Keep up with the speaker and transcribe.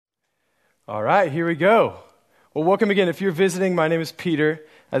All right, here we go. Well, welcome again. If you're visiting, my name is Peter.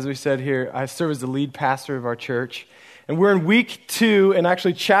 As we said here, I serve as the lead pastor of our church. And we're in week 2, and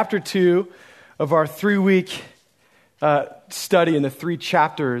actually chapter 2 of our 3-week study in the 3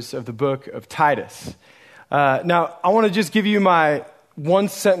 chapters of the book of Titus. Now, I want to just give you my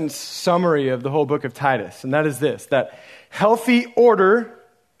one-sentence summary of the whole book of Titus, and that is this, that healthy order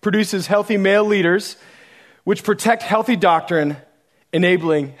produces healthy male leaders, which protect healthy doctrine,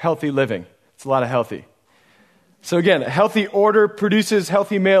 enabling healthy living. It's a lot of healthy. So again, healthy order produces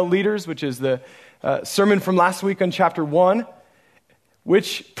healthy male leaders, which is the sermon from last week on chapter 1,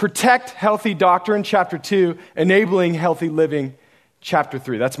 which protect healthy doctrine, chapter 2, enabling healthy living, chapter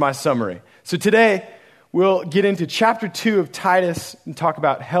 3. That's my summary. So today, we'll get into chapter 2 of Titus and talk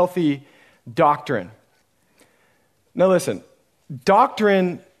about healthy doctrine. Now listen,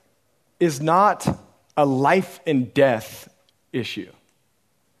 doctrine is not a life and death issue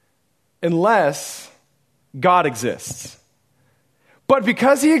unless God exists. But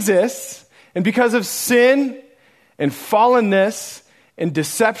because he exists, and because of sin and fallenness and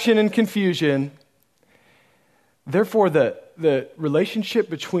deception and confusion, therefore the relationship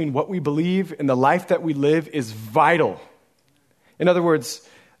between what we believe and the life that we live is vital. In other words,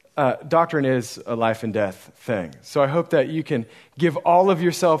 doctrine is a life and death thing. So I hope that you can give all of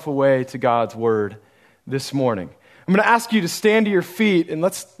yourself away to God's word this morning. I'm going to ask you to stand to your feet, and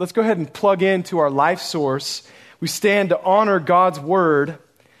let's go ahead and plug into our life source. We stand to honor God's word,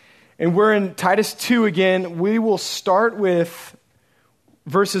 and we're in Titus 2 again. We will start with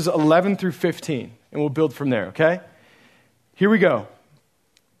verses 11 through 15, and we'll build from there, okay? Here we go.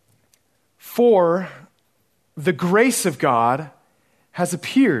 For the grace of God has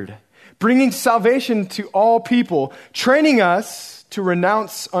appeared, bringing salvation to all people, training us to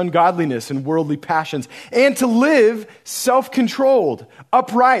renounce ungodliness and worldly passions, and to live self-controlled,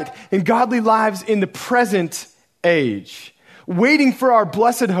 upright, and godly lives in the present age, waiting for our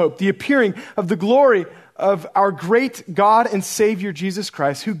blessed hope, the appearing of the glory of our great God and Savior Jesus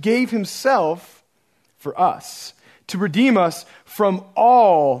Christ, who gave himself for us to redeem us from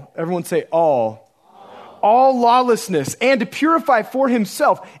all, everyone say all lawlessness, and to purify for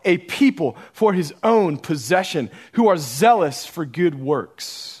himself a people for his own possession who are zealous for good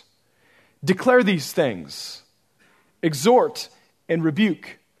works. Declare these things, exhort and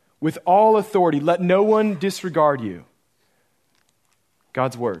rebuke with all authority. Let no one disregard you.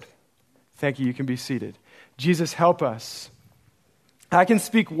 God's word. Thank you. You can be seated. Jesus, help us. I can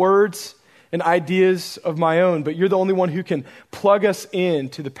speak words and ideas of my own, but you're the only one who can plug us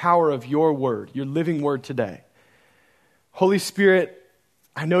into the power of your word, your living word today. Holy Spirit,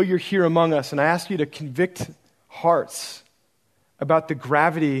 I know you're here among us, and I ask you to convict hearts about the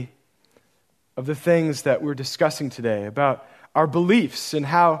gravity of the things that we're discussing today, about our beliefs and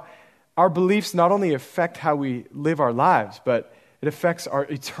how our beliefs not only affect how we live our lives, but it affects our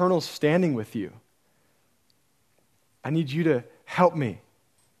eternal standing with you. I need you to help me.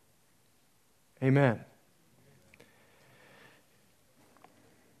 Amen.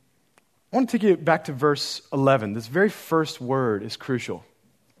 I want to take you back to verse 11. This very first word is crucial.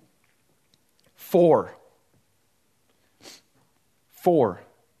 For.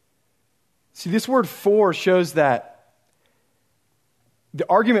 See, this word for shows that the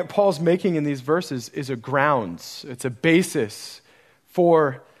argument Paul's making in these verses is a grounds. It's a basis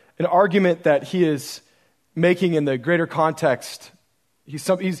for an argument that he is making in the greater context.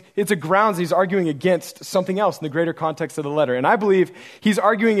 It's a grounds he's arguing against something else in the greater context of the letter. And I believe he's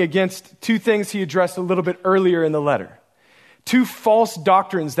arguing against 2 things he addressed a little bit earlier in the letter. 2 false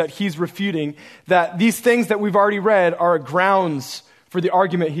doctrines that he's refuting, that these things that we've already read are grounds for the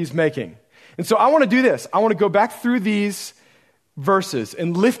argument he's making. And so I want to do this. I want to go back through these verses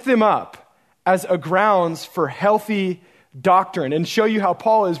and lift them up as a grounds for healthy doctrine and show you how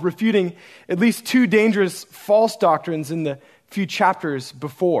Paul is refuting at least 2 dangerous false doctrines in the few chapters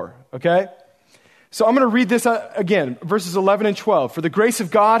before, okay? So I'm going to read this again, verses 11 and 12. For the grace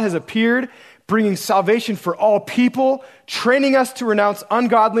of God has appeared, bringing salvation for all people, training us to renounce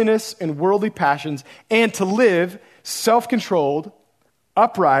ungodliness and worldly passions, and to live self-controlled,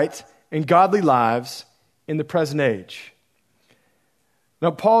 upright, and godly lives in the present age.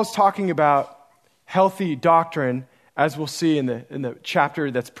 Now, Paul is talking about healthy doctrine, as we'll see in the chapter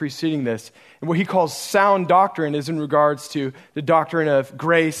that's preceding this. And what he calls sound doctrine is in regards to the doctrine of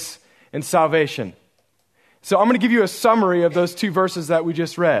grace and salvation. So I'm going to give you a summary of those 2 verses that we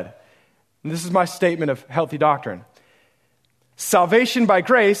just read. And this is my statement of healthy doctrine. Salvation by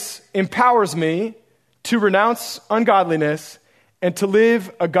grace empowers me to renounce ungodliness and to live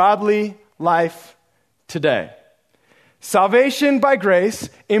a godly life today. Salvation by grace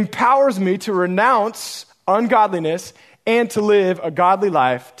empowers me to renounce ungodliness and to live a godly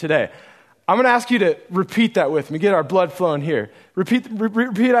life today. I'm going to ask you to repeat that with me. Get our blood flowing here. Repeat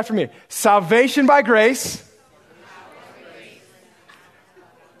after me. Salvation by grace.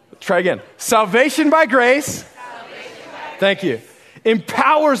 Try again. Salvation by grace. Thank you.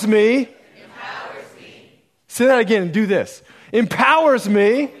 Empowers me. Say that again and do this. Empowers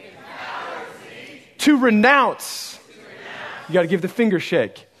me to renounce. You got to give the finger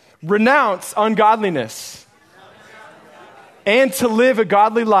shake. Renounce ungodliness and to live a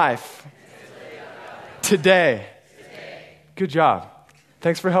godly life today. Good job.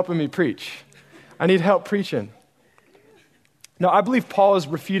 Thanks for helping me preach. I need help preaching. Now, I believe Paul is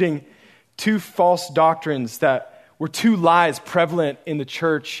refuting two false doctrines that were two lies prevalent in the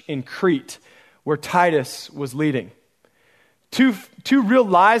church in Crete, where Titus was leading. Two real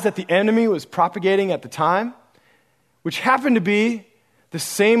lies that the enemy was propagating at the time, which happen to be the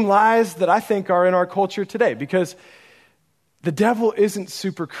same lies that I think are in our culture today, because the devil isn't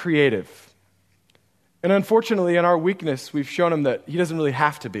super creative. And unfortunately, in our weakness, we've shown him that he doesn't really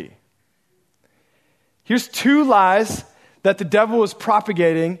have to be. Here's two lies that the devil was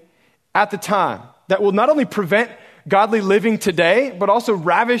propagating at the time that will not only prevent godly living today, but also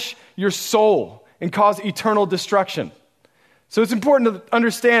ravish your soul and cause eternal destruction. So it's important to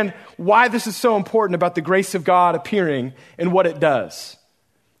understand why this is so important about the grace of God appearing and what it does.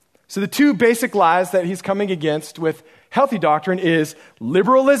 So the two basic lies that he's coming against with healthy doctrine is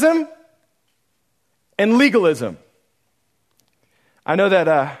liberalism and legalism. I know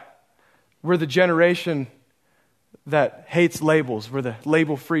that we're the generation that hates labels. We're the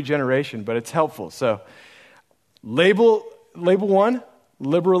label-free generation, but it's helpful. So label one,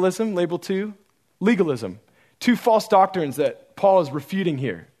 liberalism. Label two, legalism. Two false doctrines that Paul is refuting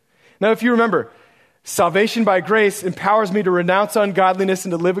here. Now, if you remember, salvation by grace empowers me to renounce ungodliness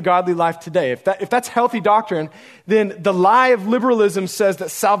and to live a godly life today. If that's healthy doctrine, then the lie of liberalism says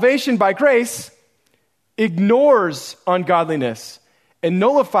that salvation by grace ignores ungodliness and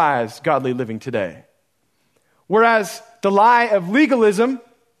nullifies godly living today. Whereas the lie of legalism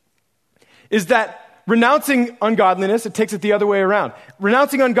is that renouncing ungodliness, it takes it the other way around.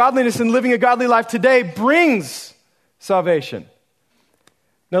 Renouncing ungodliness and living a godly life today brings salvation.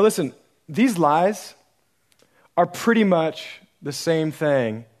 Now listen, these lies are pretty much the same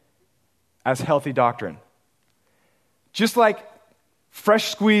thing as healthy doctrine. Just like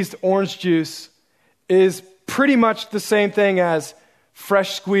fresh squeezed orange juice is pretty much the same thing as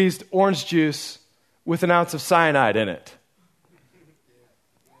fresh squeezed orange juice with an ounce of cyanide in it.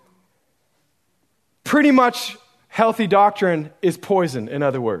 Pretty much healthy doctrine is poison, in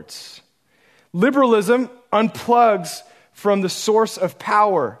other words. Liberalism unplugs from the source of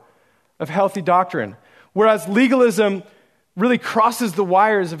power of healthy doctrine, whereas legalism really crosses the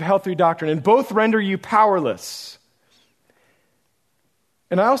wires of healthy doctrine, and both render you powerless.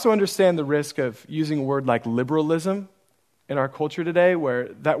 And I also understand the risk of using a word like liberalism in our culture today, where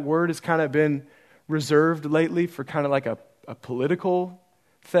that word has kind of been reserved lately for kind of like a political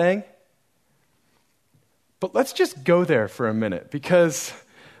thing. But let's just go there for a minute, because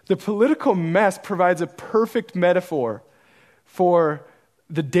the political mess provides a perfect metaphor for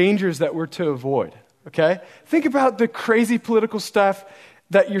the dangers that we're to avoid, okay? Think about the crazy political stuff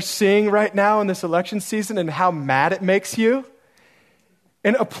that you're seeing right now in this election season and how mad it makes you,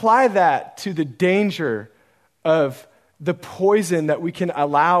 and apply that to the danger of the poison that we can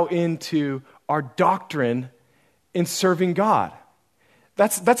allow into our doctrine in serving God.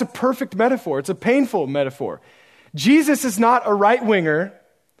 That's a perfect metaphor. It's a painful metaphor. Jesus is not a right-winger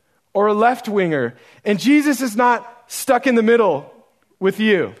or a left-winger, and Jesus is not stuck in the middle with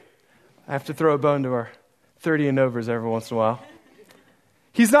you. I have to throw a bone to our 30 and overs every once in a while.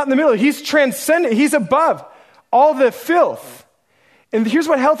 He's not in the middle. He's transcendent. He's above all the filth. And here's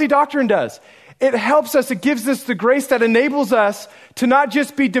what healthy doctrine does. It helps us, it gives us the grace that enables us to not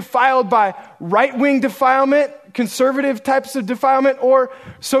just be defiled by right-wing defilement, conservative types of defilement, or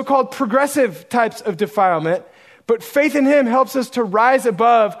so-called progressive types of defilement, but faith in Him helps us to rise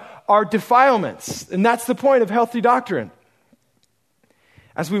above our defilements. And that's the point of healthy doctrine.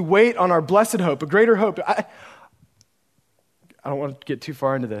 As we wait on our blessed hope, a greater hope. I don't want to get too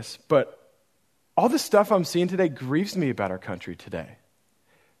far into this, but all the stuff I'm seeing today grieves me about our country today.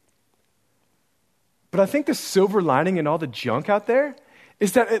 But I think the silver lining in all the junk out there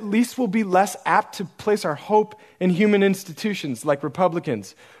is that at least we'll be less apt to place our hope in human institutions like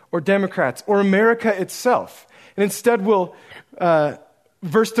Republicans or Democrats or America itself. And instead we'll,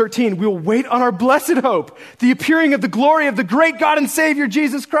 verse 13, we'll wait on our blessed hope, the appearing of the glory of the great God and Savior,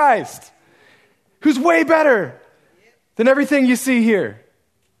 Jesus Christ, who's way better than everything you see here.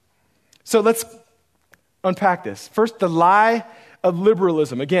 So let's unpack this. First, the lie of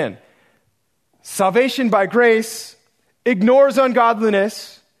liberalism. Again, salvation by grace ignores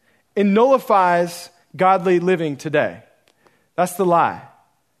ungodliness and nullifies godly living today. That's the lie.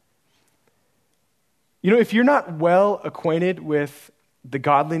 You know, if you're not well acquainted with the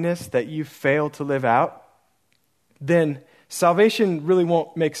godliness that you fail to live out, then salvation really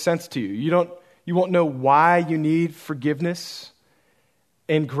won't make sense to you. You won't know why you need forgiveness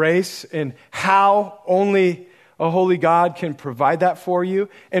and grace and how only a holy God can provide that for you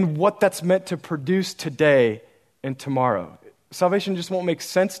and what that's meant to produce today and tomorrow. Salvation just won't make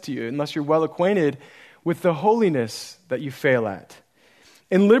sense to you unless you're well acquainted with the holiness that you fail at.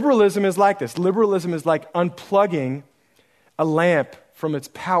 And liberalism is like this. Liberalism is like unplugging a lamp from its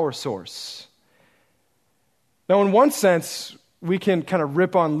power source. Now, in one sense, we can kind of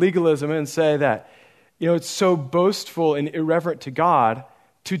rip on legalism and say that, it's so boastful and irreverent to God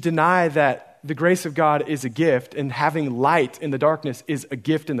to deny that the grace of God is a gift and having light in the darkness is a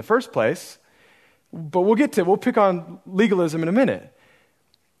gift in the first place. But we'll pick on legalism in a minute.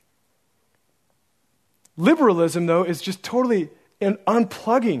 Liberalism, though, is just totally an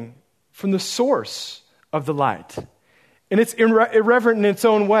unplugging from the source of the light. And it's irreverent in its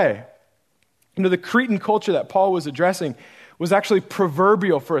own way. The Cretan culture that Paul was addressing was actually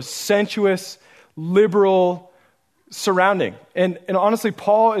proverbial for a sensuous, liberal surrounding. And honestly,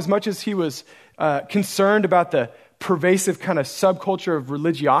 Paul, as much as he was concerned about the pervasive kind of subculture of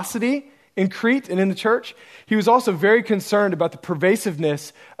religiosity in Crete and in the church, he was also very concerned about the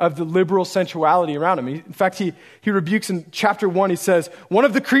pervasiveness of the liberal sensuality around him. In fact, he rebukes in chapter 1, he says, "One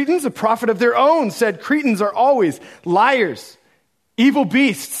of the Cretans, a prophet of their own, said, 'Cretans are always liars, evil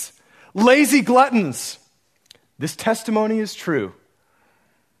beasts, lazy gluttons. This testimony is true.'"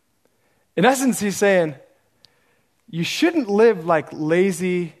 In essence, he's saying, you shouldn't live like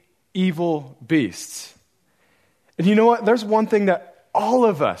lazy, evil beasts. And you know what? There's one thing that all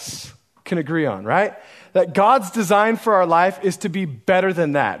of us can agree on, right? That God's design for our life is to be better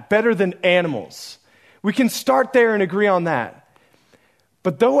than that, better than animals. We can start there and agree on that.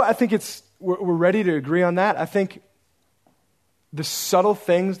 But though I think we're ready to agree on that, I think the subtle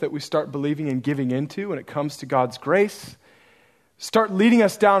things that we start believing and giving into when it comes to God's grace start leading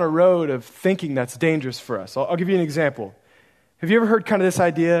us down a road of thinking that's dangerous for us. I'll give you an example. Have you ever heard kind of this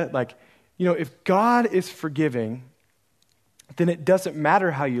idea, like, if God is forgiving, then it doesn't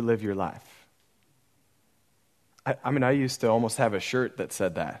matter how you live your life? I used to almost have a shirt that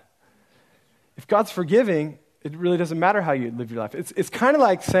said that. If God's forgiving, it really doesn't matter how you live your life. It's kind of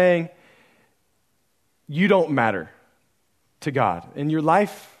like saying you don't matter to God and your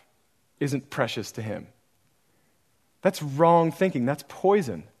life isn't precious to Him. That's wrong thinking. That's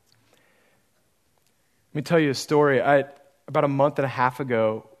poison. Let me tell you a story. About a month and a half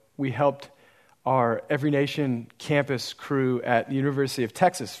ago, we helped our Every Nation campus crew at the University of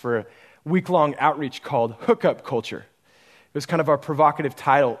Texas for a week-long outreach called Hookup Culture. It was kind of our provocative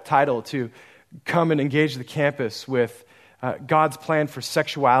title to come and engage the campus with God's plan for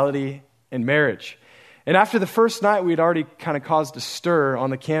sexuality and marriage. And after the first night, we had already kind of caused a stir on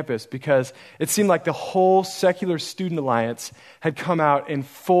the campus because it seemed like the whole Secular Student Alliance had come out in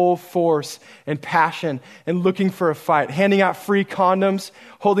full force and passion and looking for a fight, handing out free condoms,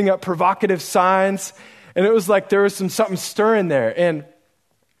 holding up provocative signs. And it was like there was something stirring there. And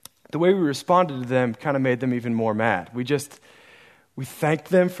the way we responded to them kind of made them even more mad. We thanked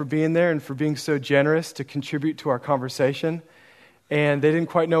them for being there and for being so generous to contribute to our conversation. And they didn't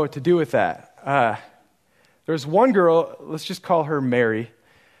quite know what to do with that. There's one girl, let's just call her Mary.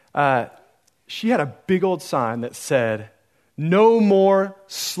 She had a big old sign that said, "No more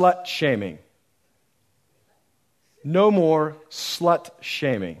slut shaming." No more slut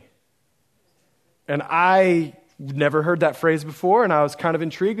shaming. And I never heard that phrase before, and I was kind of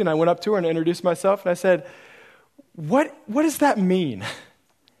intrigued, and I went up to her and introduced myself, and I said, what does that mean?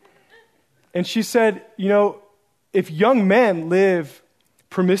 And she said, if young men live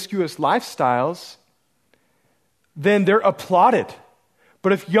promiscuous lifestyles, then they're applauded.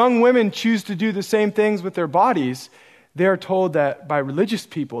 But if young women choose to do the same things with their bodies, they're told that by religious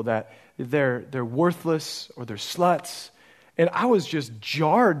people that they're worthless or they're sluts. And I was just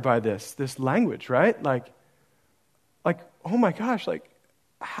jarred by this language, right? Like, oh my gosh,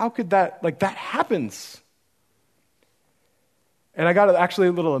 how could that happens? And I got actually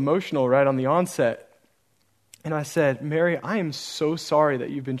a little emotional right on the onset. And I said, "Mary, I am so sorry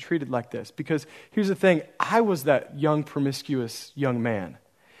that you've been treated like this. Because here's the thing, I was that young, promiscuous young man.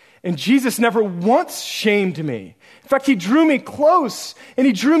 And Jesus never once shamed me. In fact, he drew me close and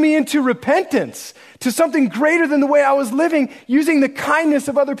he drew me into repentance, to something greater than the way I was living, using the kindness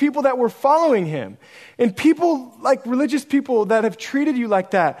of other people that were following him. And people, like religious people that have treated you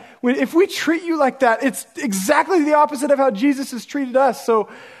like that, if we treat you like that, it's exactly the opposite of how Jesus has treated us. So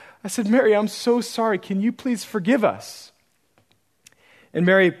I said, Mary, I'm so sorry. Can you please forgive us? And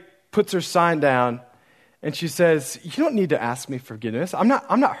Mary puts her sign down and she says, you don't need to ask me forgiveness. I'm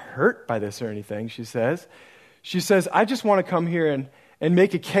not hurt by this or anything, she says. She says, I just want to come here and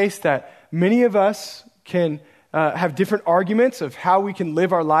make a case that many of us can have different arguments of how we can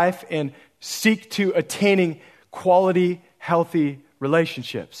live our life and seek to attaining quality, healthy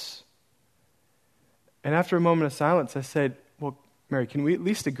relationships. And after a moment of silence, I said, well, Mary, can we at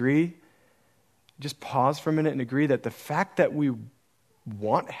least agree, just pause for a minute and agree that the fact that we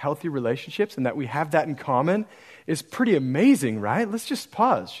want healthy relationships and that we have that in common is pretty amazing, right? Let's just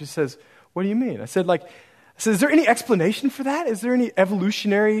pause. She says, what do you mean? I said, is there any explanation for that? Is there any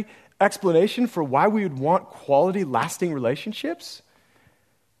evolutionary explanation for why we would want quality, lasting relationships?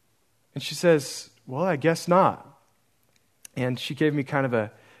 And she says, well, I guess not. And she gave me kind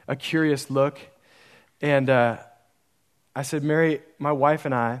of a curious look. And I said, Mary, my wife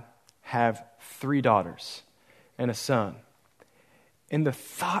and I have 3 daughters and a son. And the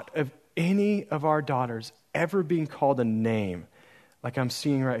thought of any of our daughters ever being called a name, like I'm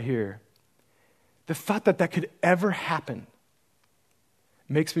seeing right here, the thought that that could ever happen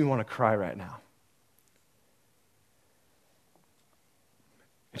makes me want to cry right now.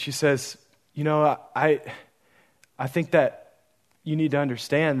 And she says, I think that you need to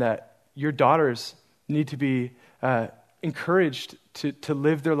understand that your daughters need to be encouraged to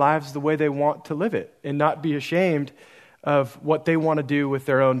live their lives the way they want to live it and not be ashamed of what they want to do with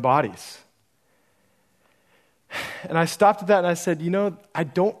their own bodies. And I stopped at that and I said, I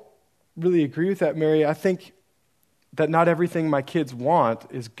don't really agree with that, Mary. I think that not everything my kids want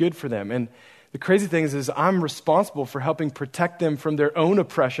is good for them. And the crazy thing is I'm responsible for helping protect them from their own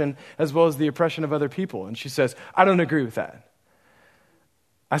oppression as well as the oppression of other people. And she says, I don't agree with that.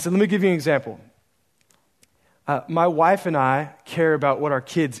 I said, let me give you an example. My wife and I care about what our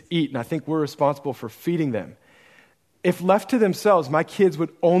kids eat, and I think we're responsible for feeding them. If left to themselves, my kids would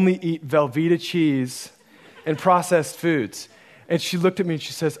only eat Velveeta cheese and processed foods. And she looked at me and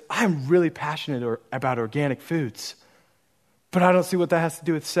she says, I'm really passionate about organic foods, but I don't see what that has to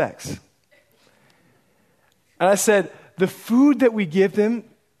do with sex. And I said, the food that we give them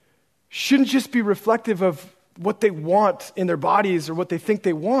shouldn't just be reflective of what they want in their bodies or what they think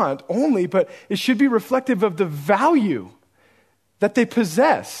they want only, but it should be reflective of the value that they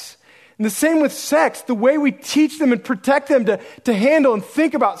possess. And the same with sex. The way we teach them and protect them to handle and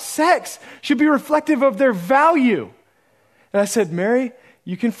think about sex should be reflective of their value. And I said, Mary,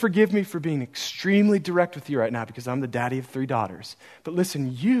 you can forgive me for being extremely direct with you right now because I'm the daddy of 3 daughters. But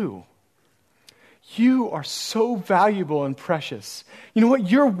listen, you are so valuable and precious. You know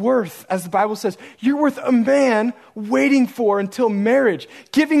what? You're worth, as the Bible says, you're worth a man waiting for until marriage,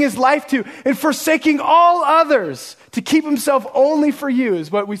 giving his life to, and forsaking all others to keep himself only for you,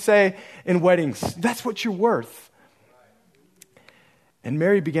 is what we say in weddings. That's what you're worth. And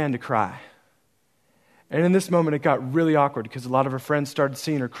Mary began to cry. And in this moment, it got really awkward because a lot of her friends started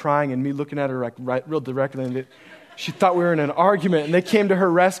seeing her crying and me looking at her real directly. And she thought we were in an argument, and they came to her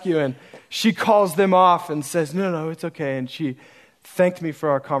rescue, and she calls them off and says, no, it's okay. And she thanked me for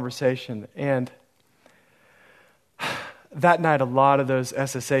our conversation. And that night, a lot of those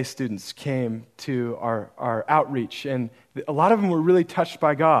SSA students came to our outreach, and a lot of them were really touched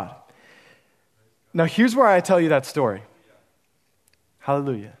by God. Now, here's where I tell you that story.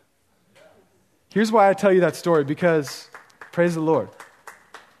 Hallelujah. Here's why I tell you that story, because, praise the Lord,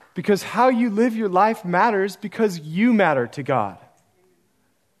 because how you live your life matters because you matter to God.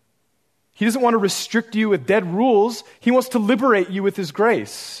 He doesn't want to restrict you with dead rules. He wants to liberate you with his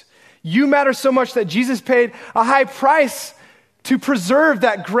grace. You matter so much that Jesus paid a high price to preserve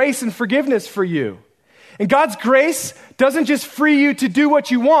that grace and forgiveness for you. And God's grace doesn't just free you to do what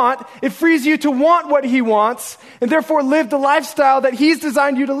you want, it frees you to want what he wants, and therefore live the lifestyle that he's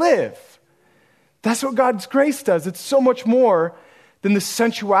designed you to live. That's what God's grace does. It's so much more than the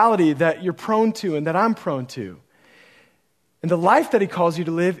sensuality that you're prone to and that I'm prone to. And the life that he calls you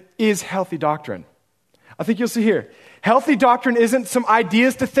to live is healthy doctrine. I think you'll see here, healthy doctrine isn't some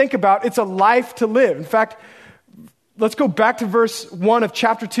ideas to think about, it's a life to live. In fact, let's go back to verse 1 of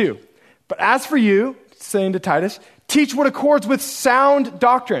chapter 2. But as for you, saying to Titus, teach what accords with sound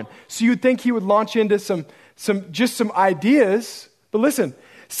doctrine. So you'd think he would launch into some ideas, but listen,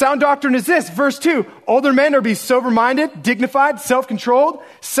 Sound doctrine is this, verse 2, older men are to be sober-minded, dignified, self-controlled,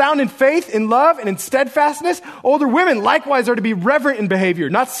 sound in faith, in love, and in steadfastness. Older women likewise are to be reverent in behavior,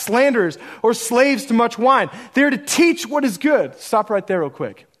 not slanderers or slaves to much wine. They are to teach what is good. Stop right there real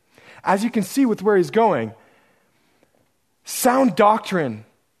quick. As you can see with where he's going, sound doctrine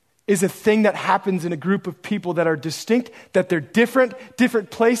is a thing that happens in a group of people that are distinct, that they're different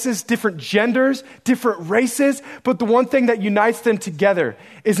places, different genders, different races, but the one thing that unites them together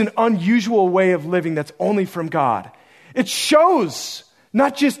is an unusual way of living that's only from God. It shows,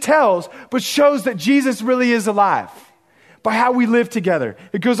 not just tells, but shows that Jesus really is alive by how we live together.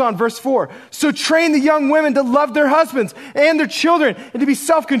 It goes on, verse 4. So train the young women to love their husbands and their children and to be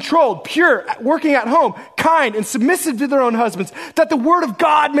self-controlled, pure, working at home, kind, and submissive to their own husbands, that the word of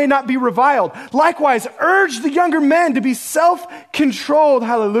God may not be reviled. Likewise, urge the younger men to be self-controlled.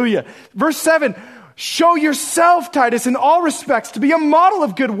 Hallelujah. Verse 7. Show yourself, Titus, in all respects to be a model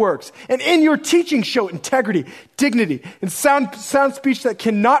of good works, and in your teaching show integrity, dignity, and sound speech that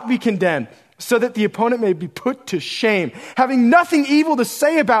cannot be condemned, so that the opponent may be put to shame, having nothing evil to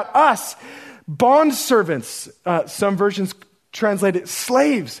say about us. Bondservants, some versions translate it,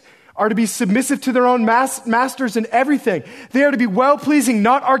 slaves, are to be submissive to their own masters in everything. They are to be well-pleasing,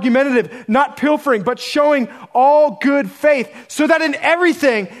 not argumentative, not pilfering, but showing all good faith, so that in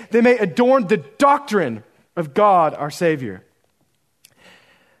everything they may adorn the doctrine of God our Savior.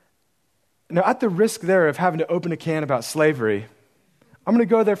 Now, at the risk there of having to open a can about slavery, I'm going to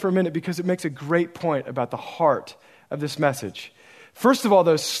go there for a minute because it makes a great point about the heart of this message. First of all,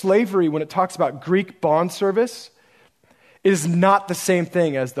 though, slavery, when it talks about Greek bond service, is not the same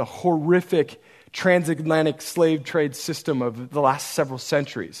thing as the horrific transatlantic slave trade system of the last several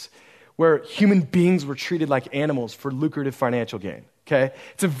centuries, where human beings were treated like animals for lucrative financial gain. Okay?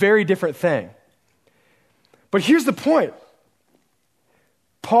 It's a very different thing. But here's the point.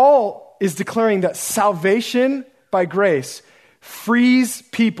 Paul is declaring that salvation by grace frees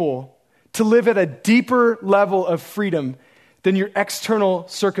people to live at a deeper level of freedom than your external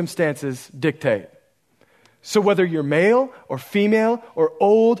circumstances dictate. So whether you're male or female or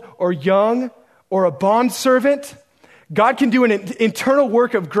old or young or a bondservant, God can do an internal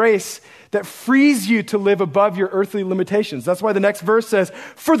work of grace that frees you to live above your earthly limitations. That's why the next verse says,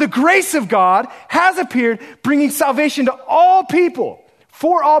 "For the grace of God has appeared, bringing salvation to all people."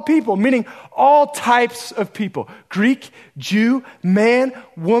 For all people, meaning all types of people. Greek, Jew, man,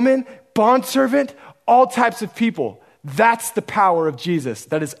 woman, bondservant, all types of people. That's the power of Jesus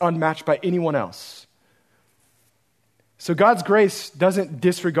that is unmatched by anyone else. So God's grace doesn't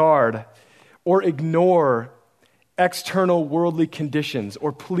disregard or ignore external worldly conditions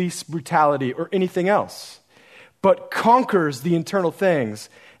or police brutality or anything else, but conquers the internal things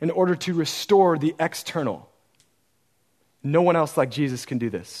in order to restore the external. No one else like Jesus can do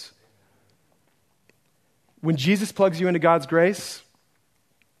this. When Jesus plugs you into God's grace,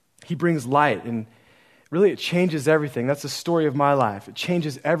 he brings light, and really it changes everything. That's the story of my life. It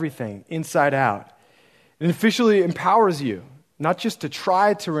changes everything inside out. It officially empowers you, not just to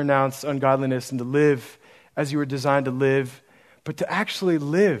try to renounce ungodliness and to live as you were designed to live, but to actually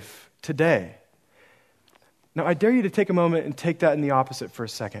live today. Now, I dare you to take a moment and take that in the opposite for a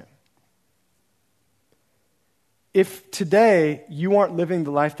second. If today you aren't living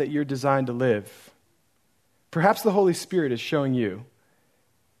the life that you're designed to live, perhaps the Holy Spirit is showing you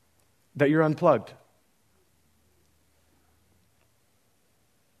that you're unplugged.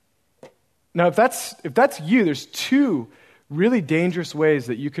 Now, if that's you, there's two really dangerous ways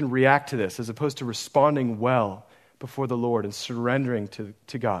that you can react to this as opposed to responding well before the Lord and surrendering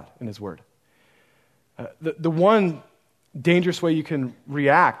to God and His Word. The one dangerous way you can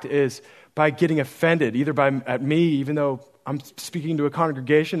react is by getting offended, either at me, even though I'm speaking to a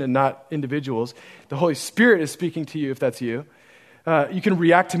congregation and not individuals. The Holy Spirit is speaking to you if that's you. You can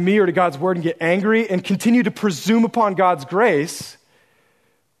react to me or to God's Word and get angry and continue to presume upon God's grace,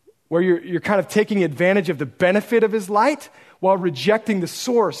 where you're kind of taking advantage of the benefit of His light while rejecting the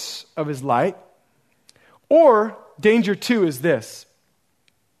source of His light. Or danger two is this,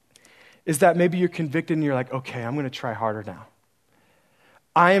 is that maybe you're convicted and you're like, okay, I'm going to try harder now.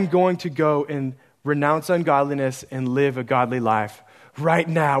 I am going to go and renounce ungodliness and live a godly life right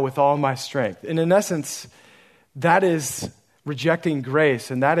now with all my strength. And in essence, that is rejecting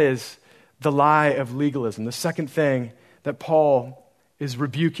grace, and that is the lie of legalism, the second thing that Paul is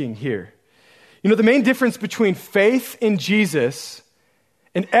rebuking here. You know, the main difference between faith in Jesus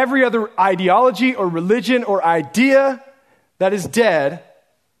and every other ideology or religion or idea that is dead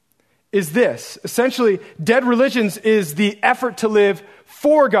is this. Essentially, dead religions is the effort to live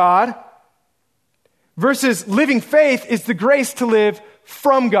for God versus living faith is the grace to live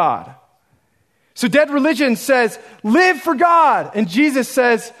from God. So dead religion says, live for God. And Jesus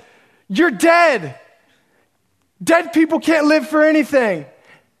says, you're dead. Dead people can't live for anything,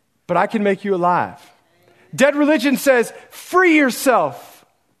 but I can make you alive. Dead religion says, free yourself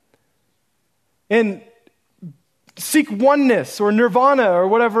and seek oneness or nirvana or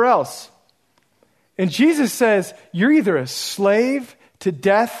whatever else. And Jesus says, you're either a slave to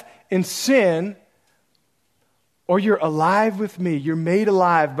death and sin, or you're alive with me. You're made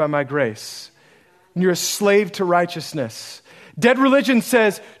alive by my grace. And you're a slave to righteousness. Dead religion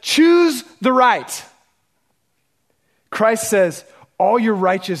says, choose the right. Christ says, all your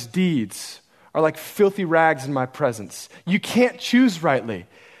righteous deeds are like filthy rags in my presence. You can't choose rightly.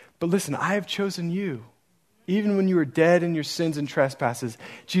 But listen, I have chosen you. Even when you were dead in your sins and trespasses,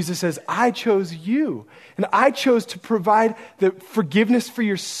 Jesus says, I chose you. And I chose to provide the forgiveness for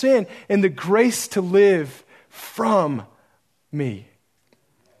your sin and the grace to live from me.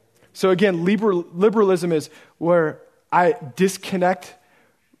 So again, liberalism is where I disconnect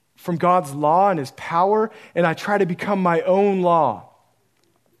from God's law and his power, and I try to become my own law.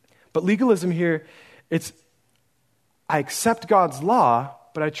 But legalism here, it's I accept God's law,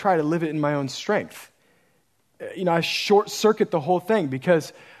 but I try to live it in my own strength. I short circuit the whole thing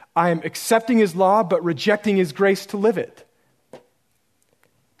because I am accepting his law, but rejecting his grace to live it.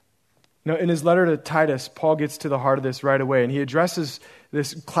 In his letter to Titus, Paul gets to the heart of this right away, and he addresses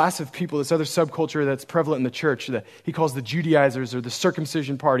this class of people, this other subculture that's prevalent in the church that he calls the Judaizers or the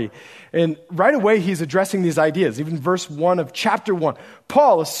circumcision party. And right away, he's addressing these ideas. Even verse 1 of chapter 1.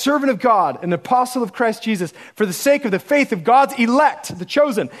 Paul, a servant of God, an apostle of Christ Jesus, for the sake of the faith of God's elect, the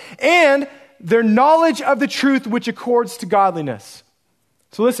chosen, and their knowledge of the truth which accords to godliness.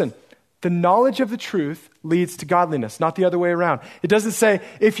 So listen, the knowledge of the truth leads to godliness, not the other way around. It doesn't say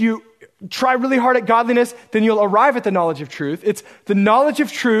if you try really hard at godliness, then you'll arrive at the knowledge of truth. It's the knowledge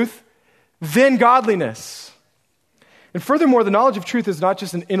of truth, then godliness. And furthermore, the knowledge of truth is not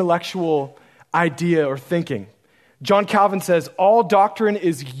just an intellectual idea or thinking. John Calvin says, all doctrine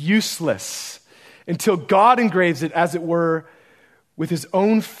is useless until God engraves it, as it were, with his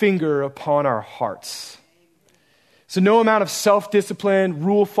own finger upon our hearts. So no amount of self-discipline,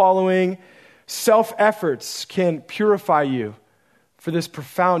 rule-following, self-efforts can purify you for this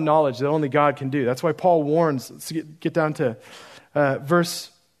profound knowledge that only God can do. That's why Paul warns. Let's get down to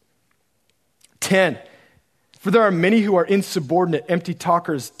verse 10. For there are many who are insubordinate, empty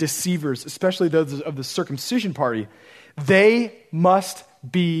talkers, deceivers, especially those of the circumcision party. They must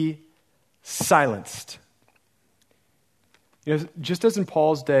be silenced. Just as in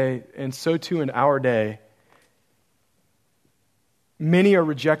Paul's day, and so too in our day, many are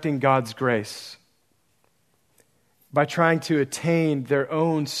rejecting God's grace by trying to attain their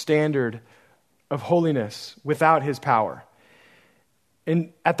own standard of holiness without his power.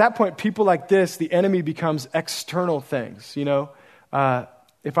 And at that point, people like this, the enemy becomes external things. If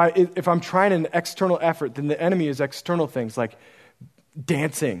I'm trying an external effort, then the enemy is external things like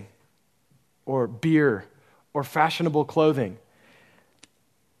dancing or beer or fashionable clothing.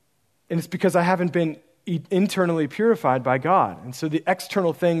 And it's because I haven't been internally purified by God. And so the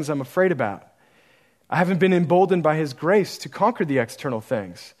external things I'm afraid about. I haven't been emboldened by his grace to conquer the external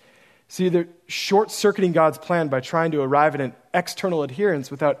things. See, they're short-circuiting God's plan by trying to arrive at an external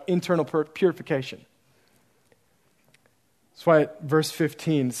adherence without internal purification. That's why verse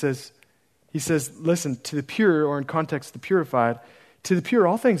 15 says, he says, listen, to the pure, or in context, the purified, to the pure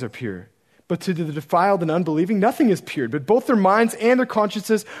all things are pure. But to the defiled and unbelieving, nothing is pure. But both their minds and their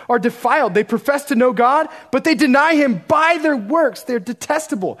consciences are defiled. They profess to know God, but they deny him by their works. They're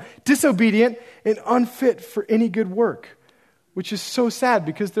detestable, disobedient, and unfit for any good work. Which is so sad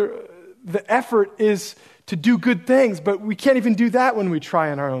because the effort is to do good things, but we can't even do that when we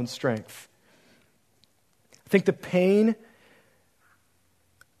try in our own strength. I think the pain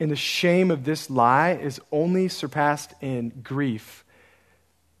and the shame of this lie is only surpassed in grief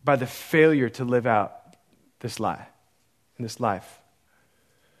by the failure to live out this lie in this life.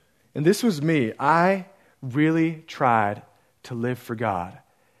 And this was me. I really tried to live for God.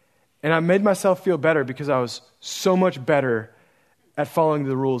 And I made myself feel better because I was so much better at following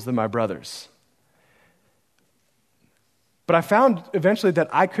the rules than my brothers. But I found eventually that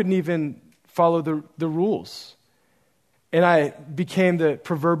I couldn't even follow the rules. And I became the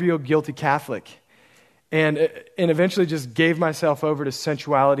proverbial guilty Catholic. And eventually just gave myself over to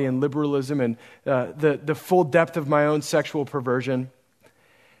sensuality and liberalism and the full depth of my own sexual perversion.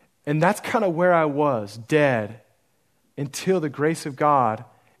 And that's kind of where I was, dead, until the grace of God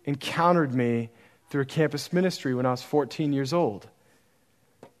encountered me through a campus ministry when I was 14 years old.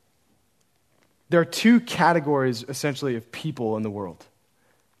 There are two categories, essentially, of people in the world.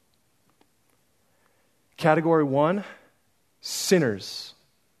 Category 1, sinners.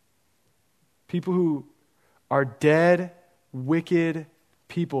 People who are dead, wicked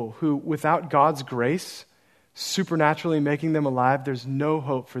people who, without God's grace, supernaturally making them alive, there's no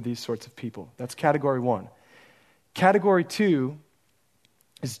hope for these sorts of people. That's category 1. Category 2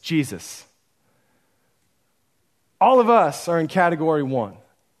 is Jesus. All of us are in category 1.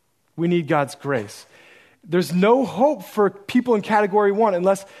 We need God's grace. There's no hope for people in category 1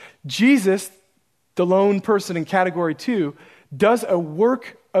 unless Jesus, the lone person in category 2, does a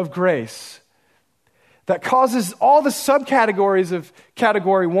work of grace that causes all the subcategories of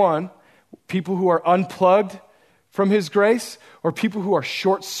category 1, people who are unplugged from his grace, or people who are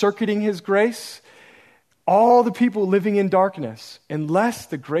short-circuiting his grace, all the people living in darkness, unless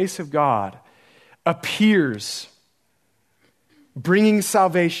the grace of God appears, bringing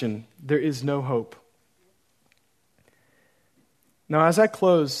salvation, there is no hope. Now, as I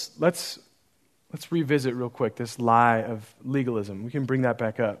close, let's revisit real quick this lie of legalism. We can bring that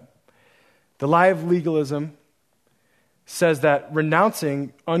back up. The lie of legalism says that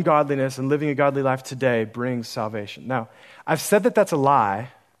renouncing ungodliness and living a godly life today brings salvation. Now, I've said that that's a lie,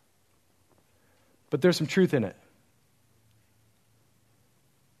 but there's some truth in it.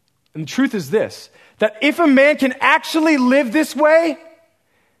 And the truth is this, that if a man can actually live this way,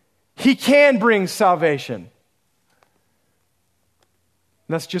 he can bring salvation.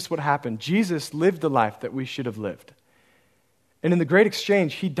 And that's just what happened. Jesus lived the life that we should have lived. And in the great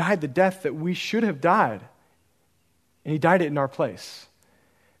exchange, he died the death that we should have died. And he died it in our place.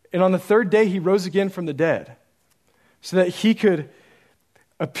 And on the third day, he rose again from the dead so that he could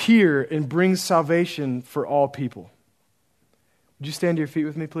appear and bring salvation for all people. Would you stand to your feet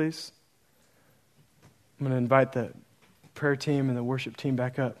with me, please? I'm going to invite the prayer team and the worship team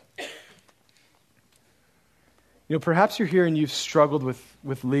back up. You know, perhaps you're here and you've struggled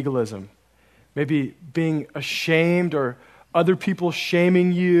with legalism. Maybe being ashamed or other people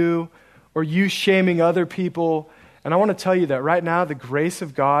shaming you or you shaming other people. And I want to tell you that right now the grace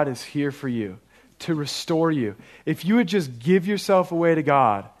of God is here for you to restore you. If you would just give yourself away to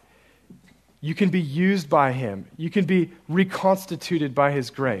God, you can be used by him. You can be reconstituted by his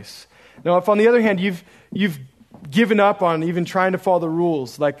grace. Now, if on the other hand, you've given up on even trying to follow the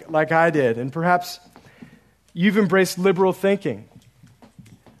rules like I did, and perhaps you've embraced liberal thinking,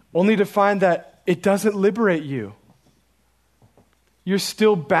 only to find that it doesn't liberate you. You're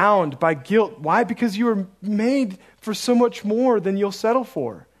still bound by guilt. Why? Because you were made for so much more than you'll settle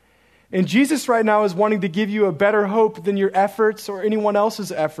for. And Jesus right now is wanting to give you a better hope than your efforts or anyone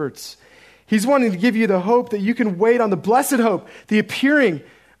else's efforts. He's wanting to give you the hope that you can wait on the blessed hope, the appearing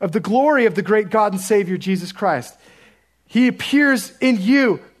of the glory of the great God and Savior, Jesus Christ. He appears in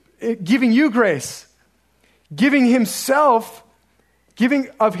you, giving you grace, giving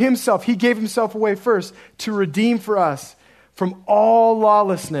of himself. He gave himself away first to redeem for us from all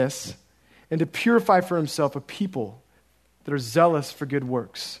lawlessness and to purify for himself a people that are zealous for good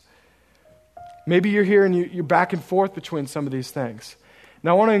works. Maybe you're here and you're back and forth between some of these things.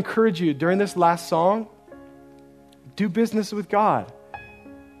 Now I want to encourage you, during this last song, do business with God.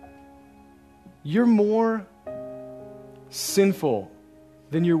 You're more sinful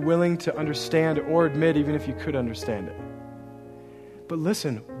than you're willing to understand or admit, even if you could understand it. But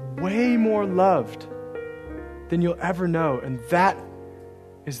listen, way more loved than you'll ever know, and that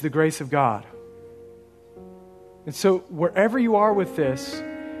is the grace of God. And so wherever you are with this,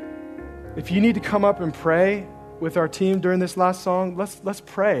 if you need to come up and pray with our team during this last song, let's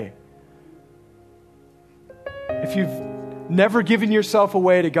pray. If you've never given yourself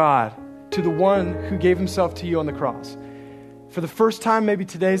away to God, to the one who gave himself to you on the cross, for the first time, maybe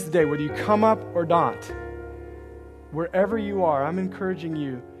today's the day, whether you come up or not, wherever you are, I'm encouraging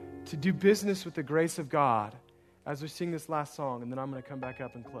you to do business with the grace of God as we sing this last song, and then I'm going to come back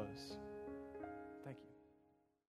up and close.